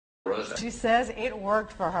She says it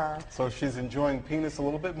worked for her. So she's enjoying penis a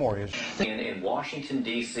little bit more, is she? In Washington,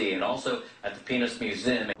 D.C., and also at the Penis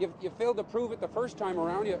Museum. You failed to prove it the first time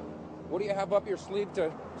around. What do you have up your sleeve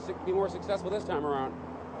to be more successful this time around?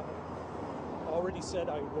 Already said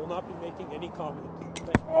I will not be making any comment.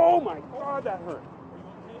 Oh my God, that hurt.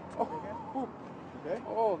 Are you okay? Oh, Okay.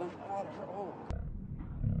 oh, that hurt. Oh.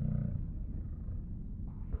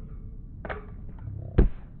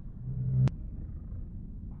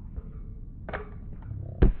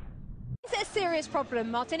 It's a serious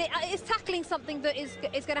problem, Martin. It's tackling something that is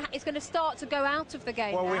going to start to go out of the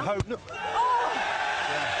game. Well, now. we hope. No. Oh!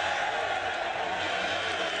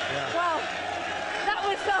 Yeah. Well, that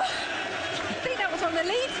was. I think that was on the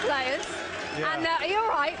Leeds players. Yeah. And are you all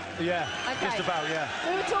right? Yeah. Okay. Just about. Yeah.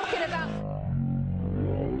 We were talking about.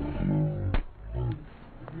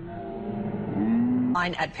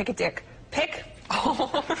 Line at Pick-a-Dick. Pick?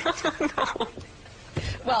 Oh, no.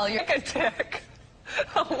 Well, you're Pick-a-Dick.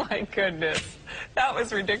 Oh, my goodness. That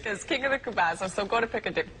was ridiculous. King of the Cabazza. So go to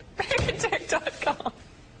Pick-a-Dick. Pickadick.com.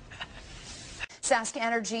 Sask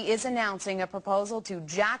Energy is announcing a proposal to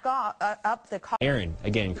jack up the cost. Aaron,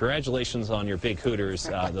 again, congratulations on your big Hooters.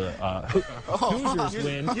 Hoosiers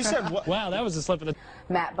win. You said what? Wow, that was a slip of the...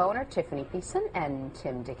 Matt Boner, Tiffany Thiessen, and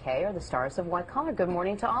Tim DeKay are the stars of White Collar. Good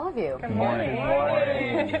morning to all of you. Good morning. Good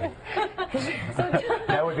morning.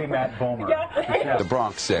 That would be Matt Bomer. Yeah. The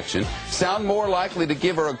Bronx section sound more likely to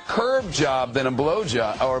give her a curb job than a blow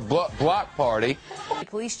job or a block party. The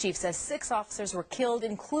police chief says 6 officers were killed,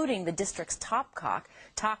 including the district's top cock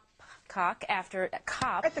after a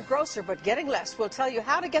cop. At the grocer, but getting less will tell you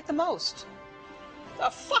how to get the most. The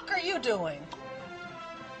fuck are you doing?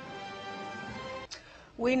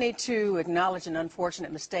 We need to acknowledge an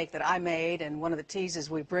unfortunate mistake that I made, and one of the teases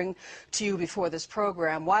we bring to you before this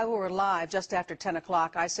program. While we were live, just after 10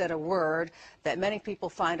 o'clock, I said a word that many people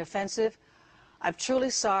find offensive. I'm truly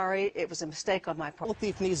sorry. It was a mistake on my part. What the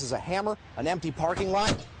thief needs is a hammer, an empty parking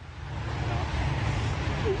lot.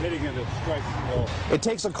 Hitting it, it strikes the wall. It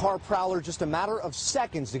takes a car prowler just a matter of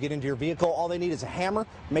seconds to get into your vehicle. All they need is a hammer.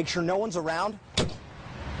 Make sure no one's around.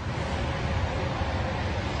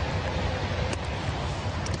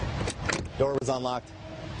 Door was unlocked.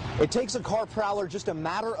 It takes a car prowler just a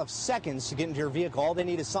matter of seconds to get into your vehicle. All they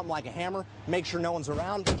need is something like a hammer. Make sure no one's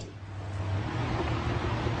around.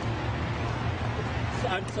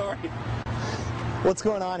 I'm sorry. What's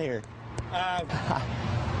going on here?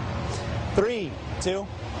 3, 2.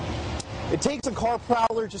 It takes a car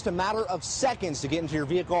prowler just a matter of seconds to get into your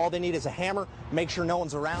vehicle. All they need is a hammer. Make sure no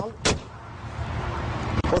one's around.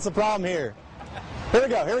 What's the problem here? Here we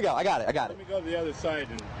go. Here we go. I got it. I got it. Let me go to the other side.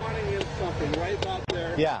 And running in something right about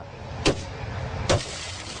there. Yeah.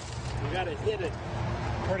 You got to hit it.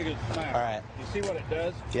 Pretty good smack. All right. You see what it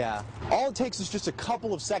does? Yeah. All it takes is just a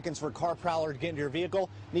couple of seconds for a car prowler to get into your vehicle.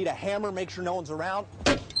 Need a hammer. Make sure no one's around.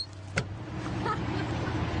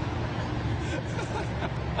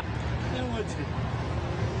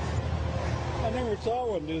 I never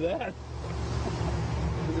saw one do that.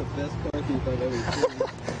 This is the best car thief I've ever seen.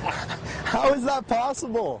 How is that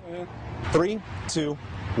possible? 3, 2,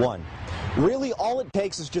 1. Really, all it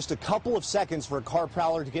takes is just a couple of seconds for a car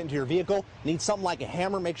prowler to get into your vehicle. Need something like a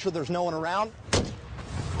hammer. Make sure there's no one around.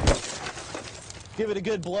 Give it a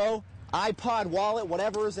good blow. iPod, wallet,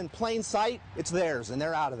 whatever is in plain sight, it's theirs, and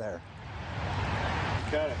they're out of there.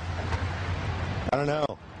 Got it. I don't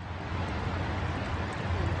know.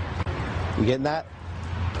 You getting that?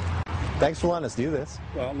 Thanks for letting us do this.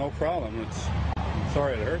 Well, no problem. I'm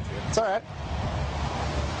sorry it hurt you. It's all right.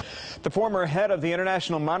 The former head of the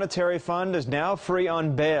International Monetary Fund is now free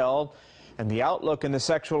on bail, and the outlook in the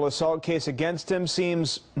sexual assault case against him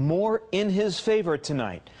seems more in his favor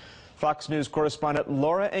tonight. Fox News correspondent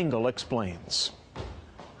Laura Engel explains.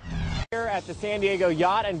 Here at the San Diego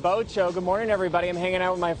Yacht and Boat Show. Good morning, everybody. I'm hanging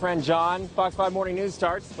out with my friend John. Fox 5 Morning News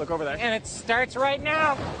starts. Look over there. And it starts right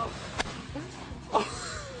now.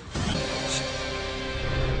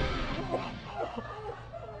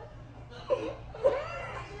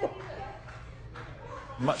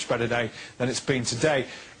 Much better day than it's been today.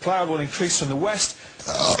 Cloud will increase from the west.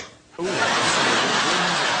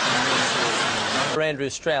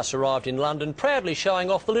 Andrew Strauss arrived in London proudly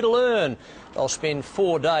showing off the little urn. They'll spend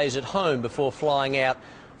 4 days at home before flying out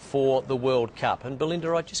for the World Cup. And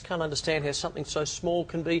Belinda, I just can't understand how something so small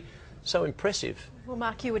can be so impressive. Well,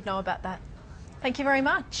 Mark, you would know about that. Thank you very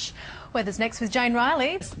much. Weather's next with Jane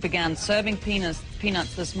Riley. Began serving peanuts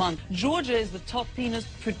this month. Georgia is the top peanut.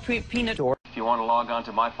 If you want to log on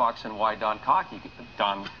to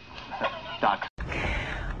myfoxny.com.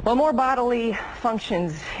 Well, more bodily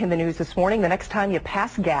functions in the news this morning. The next time you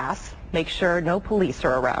pass gas, make sure no police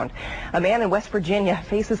are around. A man in West Virginia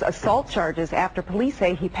faces assault charges after police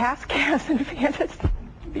say he passed gas and fanned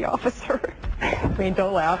the officer. I mean,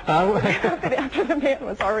 don't laugh. After the man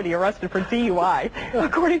was already arrested for DUI,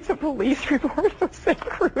 according to police report of St.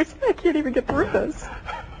 Cruz. I can't even get through this.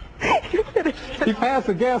 He passed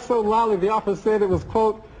the gas so loudly the officer said it was,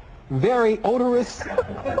 quote, very odorous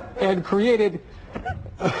and created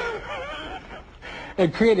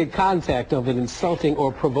contact of an insulting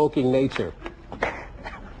or provoking nature.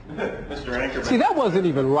 Mr. Anchorman. See, that wasn't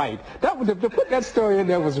even right. To put that story in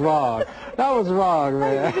there was wrong. That was wrong,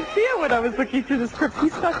 man. I didn't see it when I was looking through the script. He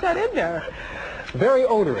stuck that in there. Very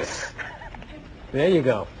odorous. There you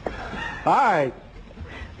go. All right.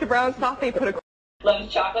 The Browns thought they put a...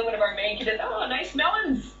 Loves chocolate, one of our main kids. Oh, nice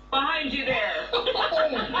melons behind you there.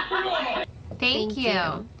 Thank you.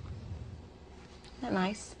 Isn't that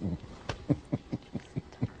nice?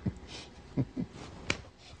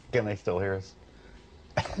 Can they still hear us?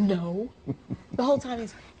 No. The whole time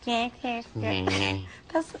he's... That's...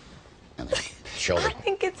 Shoulder. I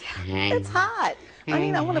think it's hot. I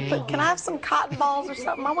mean, I want to put... Can I have some cotton balls or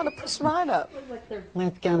something? I want to push mine up.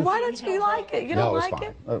 Why don't you like it? You don't like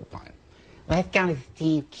it? Oh, fine. Let's go to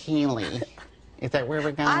Steve Keeley. Is that where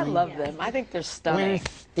we're going? I love them. I think they're stunning. Where's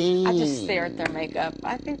Steve? I just stare at their makeup.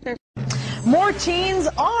 I think they're... More teens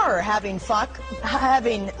are having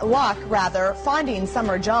luck, finding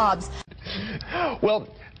summer jobs. Well,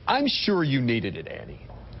 I'm sure you needed it, Annie.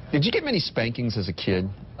 Did you get many spankings as a kid?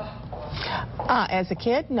 As a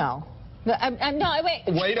kid, no. No, wait.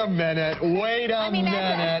 Wait a minute. Wait a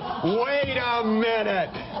minute. Wait a minute.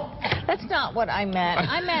 That's not what I meant.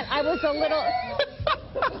 I meant I was a little...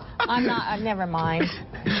 I'm not... never mind.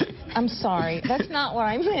 I'm sorry. That's not what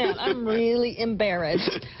I meant. I'm really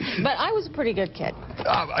embarrassed. But I was a pretty good kid.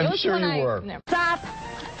 I'm sure you were. Stop!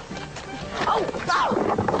 Oh, stop!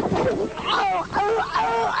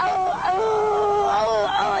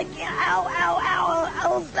 I can't.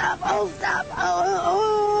 Oh, stop.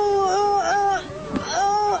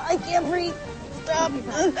 I can't breathe. Stop.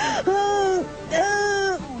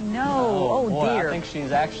 No. Oh, boy, dear. I think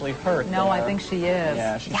she's actually hurt. No, there. I think she is.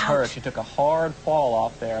 Yeah, she's hurt. She took a hard fall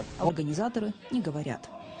off there. Организаторы не говорят.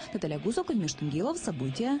 Наталья Гусака, Междунгелов,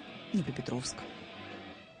 события, Днепропетровск.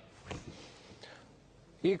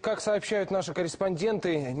 И, как сообщают наши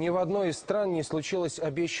корреспонденты, ни в одной из стран не случилось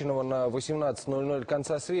обещанного на 18:00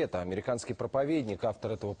 конца света. Американский проповедник,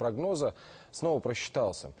 автор этого прогноза, снова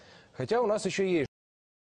просчитался. Хотя у нас еще есть...